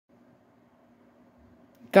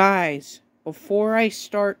Guys, before I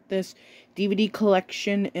start this DVD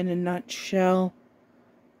collection in a nutshell,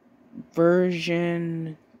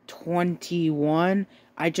 version 21,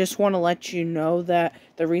 I just want to let you know that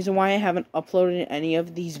the reason why I haven't uploaded any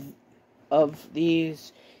of these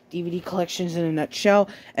DVD collections in a nutshell,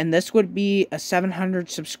 and this would be a 700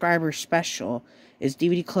 subscriber special, is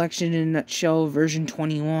DVD collection in a nutshell version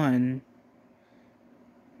 21.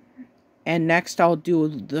 And next I'll do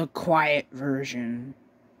the quiet version.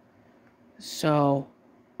 So,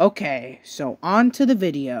 okay, so on to the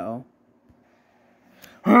video.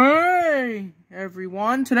 Hey,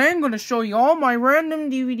 everyone, today I'm going to show you all my random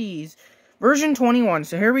DVDs. Version 21,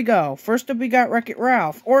 so here we go. First up, we got Wreck-It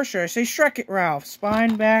Ralph, or should I say Shrek-It Ralph.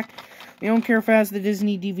 Spine back, we don't care if it has the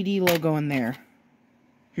Disney DVD logo in there.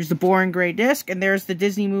 Here's the boring gray disc, and there's the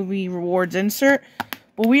Disney Movie Rewards insert,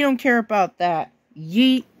 but we don't care about that.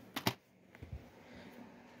 Yeet.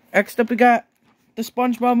 Next up, we got the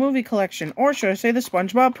SpongeBob Movie Collection, or should I say the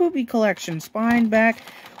SpongeBob Poopy Collection. Spine back,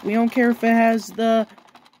 we don't care if it has the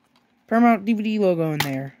Paramount DVD logo in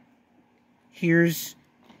there. Here's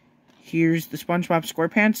the SpongeBob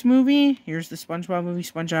SquarePants movie. Here's the SpongeBob movie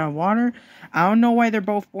Sponge Out of Water. I don't know why they're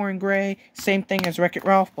both boring gray. Same thing as Wreck-It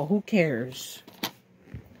Ralph, but who cares?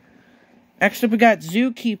 Next up, we got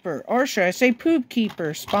Zookeeper, or should I say Poop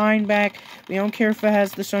Keeper. Spine back, we don't care if it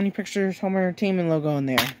has the Sony Pictures Home Entertainment logo in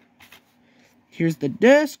there. Here's the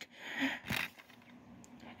disc.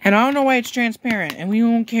 And I don't know why it's transparent. And we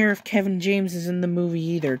don't care if Kevin James is in the movie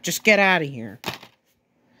either. Just get out of here.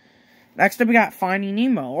 Next up, we got Finding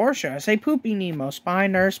Nemo. Or should I say Poopy Nemo.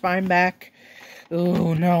 Spine there, spine back.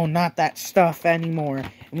 Oh, no, not that stuff anymore.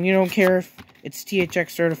 And we don't care if it's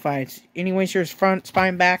THX certified. Anyways, here's front,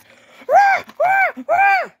 spine back.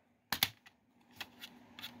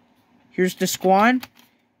 Here's Disc 1.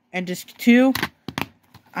 And Disc 2.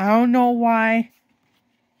 I don't know why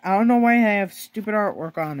I have stupid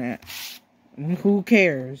artwork on it. Who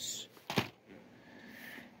cares?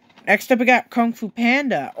 Next up, we got Kung Fu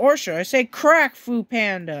Panda, or should I say Crack Fu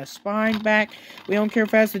Panda. Spine back, we don't care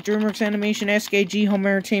if it has the DreamWorks Animation SKG Home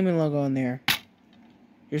Entertainment logo in there.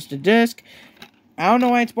 Here's the disc. I don't know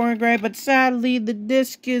why it's boring gray, but sadly, the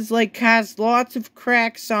disc has lots of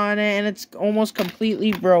cracks on it, and it's almost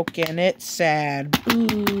completely broken. It's sad.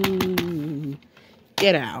 Boo.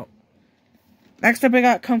 Get out. Next up, I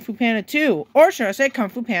got Kung Fu Panda 2, or should I say Kung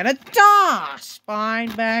Fu Panda DOS. Spine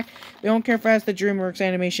back. We don't care if it has the DreamWorks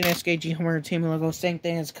Animation SKG Home Entertainment logo. Same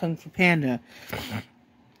thing as Kung Fu Panda.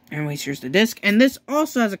 Anyways, here's the disc. And this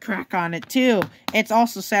also has a crack on it, too. It's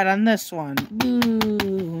also sad on this one. Boo.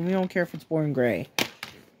 We don't care if it's boring gray.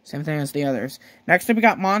 Same thing as the others. Next up, we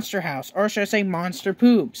got Monster House, or should I say Monster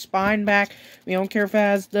Poop. Spine back. We don't care if it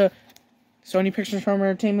has the Sony Pictures Home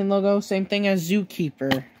Entertainment logo. Same thing as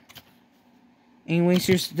Zookeeper. Anyways,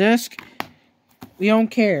 here's the disc. We don't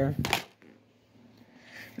care.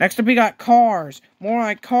 Next up, we got Cars. More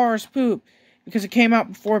like Cars Poop. Because it came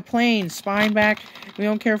out before Planes. Spine back. We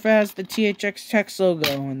don't care if it has the THX text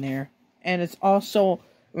logo in there. And it's also,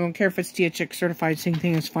 we don't care if it's THX certified. Same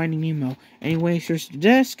thing as Finding Nemo. Anyways, here's the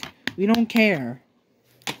disc. We don't care.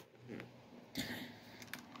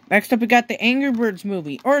 Next up, we got the Angry Birds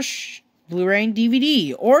movie. Or Blu-ray and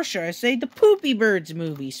DVD, or should I say the Poopy Birds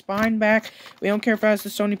movie. Spine back, we don't care if it has the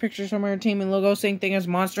Sony Pictures Home Entertainment logo. Same thing as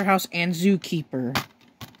Monster House and Zookeeper.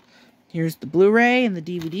 Here's the Blu-ray and the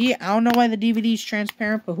DVD. I don't know why the DVD is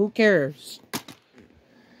transparent, but who cares?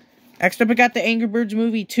 Next up, we got the Angry Birds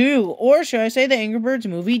movie 2, or should I say the Angry Birds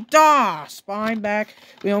movie DOS. Spine back,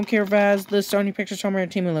 we don't care if it has the Sony Pictures Home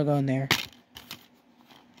Entertainment logo in there.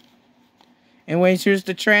 Anyways, here's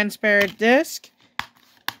the transparent disc.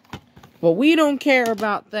 But we don't care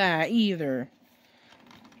about that either.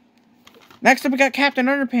 Next up, we got Captain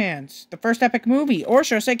Underpants, the first epic movie. Or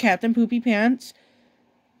should I say Captain Poopy Pants?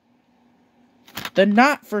 The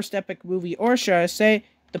not first epic movie. Or should I say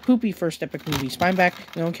the Poopy first epic movie. Spine back,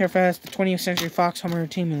 we don't care if it has the 20th Century Fox Home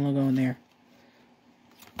Entertainment logo in there.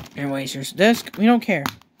 Anyways, here's the disc. We don't care.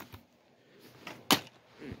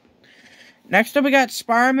 Next up, we got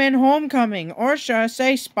Spider-Man Homecoming. Or should I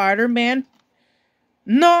say Spider-Man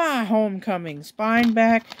Homecoming. Spine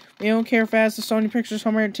back. We don't care if it has the Sony Pictures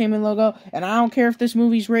Home Entertainment logo. And I don't care if this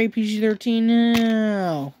movie's rated PG-13.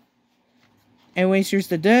 No. Anyways, here's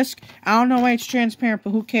the disc. I don't know why it's transparent, but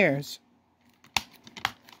who cares?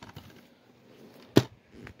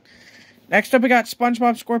 Next up, we got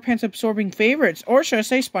SpongeBob SquarePants Absorbing Favorites. Or should I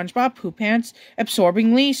say SpongeBob Poop Pants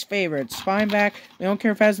Absorbing Least Favorites. Spine back. We don't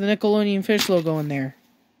care if it has the Nickelodeon Fish logo in there.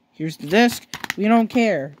 Here's the disc. We don't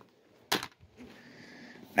care.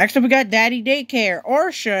 Next up, we got Daddy Daycare, or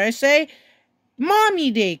should I say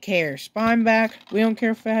Mommy Daycare, spine back. We don't care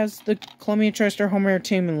if it has the Columbia TriStar Home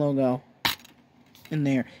Entertainment logo in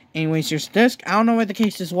there. Anyways, here's the disc. I don't know why the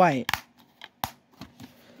case is white.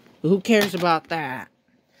 But who cares about that?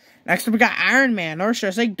 Next up, we got Iron Man, or should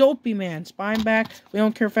I say Dopey Man, spine back. We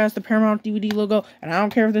don't care if it has the Paramount DVD logo, and I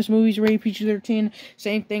don't care if this movie's rated PG-13.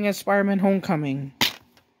 Same thing as Spider-Man Homecoming.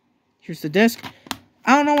 Here's the disc.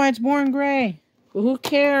 I don't know why it's Born Gray, but who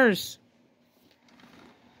cares?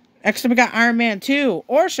 Next up, we got Iron Man 2,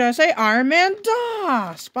 or should I say Iron Man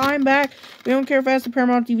DA, spine back. We don't care if it has the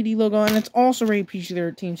Paramount DVD logo, and it's also rated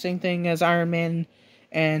PG-13. Same thing as Iron Man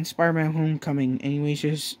and Spider-Man Homecoming. Anyways,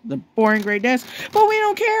 just the boring gray disc. But we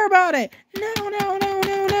don't care about it.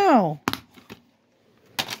 No.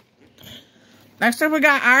 Next up, we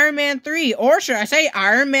got Iron Man 3. Or should I say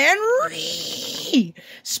Iron Man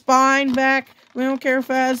spine back. We don't care if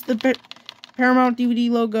it has the Paramount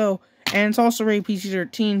DVD logo. And it's also rated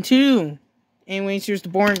PG-13 too. Anyways, here's the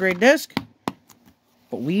boring gray disc.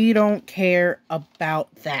 But we don't care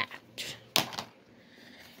about that.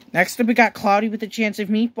 Next up, we got Cloudy with a Chance of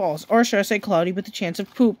Meatballs. Or should I say Cloudy with a Chance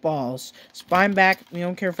of Poop Balls. Spine back. We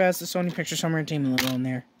don't care if it has the Sony Pictures Home Entertainment logo in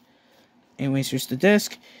there. Anyways, here's the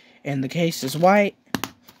disc. And the case is white.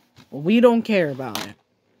 But we don't care about it.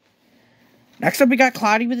 Next up, we got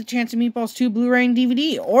Cloudy with a Chance of Meatballs 2 Blu-ray and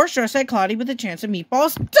DVD. Or should I say Cloudy with a Chance of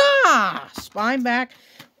Meatballs DA! Spine back.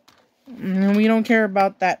 We don't care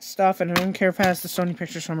about that stuff. And I don't care if it has the Sony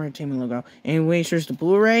Pictures Home Entertainment logo. Anyways, here's the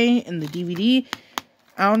Blu-ray and the DVD.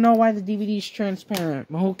 I don't know why the DVD is transparent,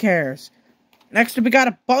 but who cares? Next up, we got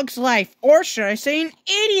A Bug's Life, or should I say An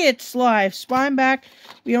Idiot's Life. Spine back.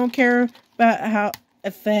 We don't care about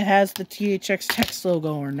if it has the THX text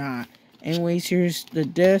logo or not. Anyways, here's the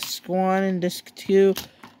disc 1 and disc 2.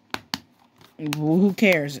 Who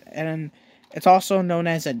cares? And it's also known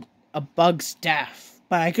as a Bug's Death,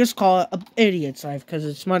 but I just call it An Idiot's Life because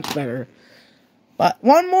it's much better. But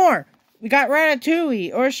one more. We got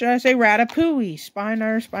Ratatouille, or should I say Ratatouille?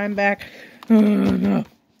 Spine back.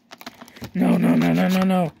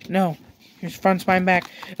 No. Here's front spine back.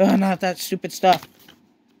 Not that stupid stuff.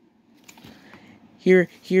 Here's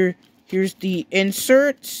the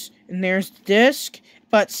inserts, and there's the disc.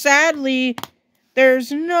 But sadly,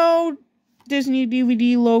 there's no Disney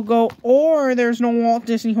DVD logo, or there's no Walt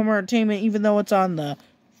Disney Home Entertainment, even though it's on the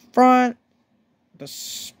front, the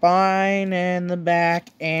spine, and the back,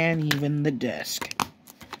 and even the disc.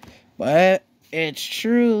 But it's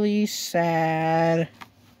truly sad.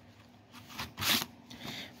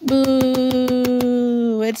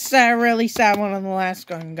 Boo! It's a really sad one on the last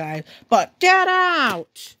one, guys. But get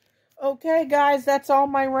out! Okay, guys, that's all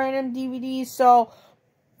my random DVDs, so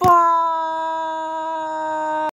bye!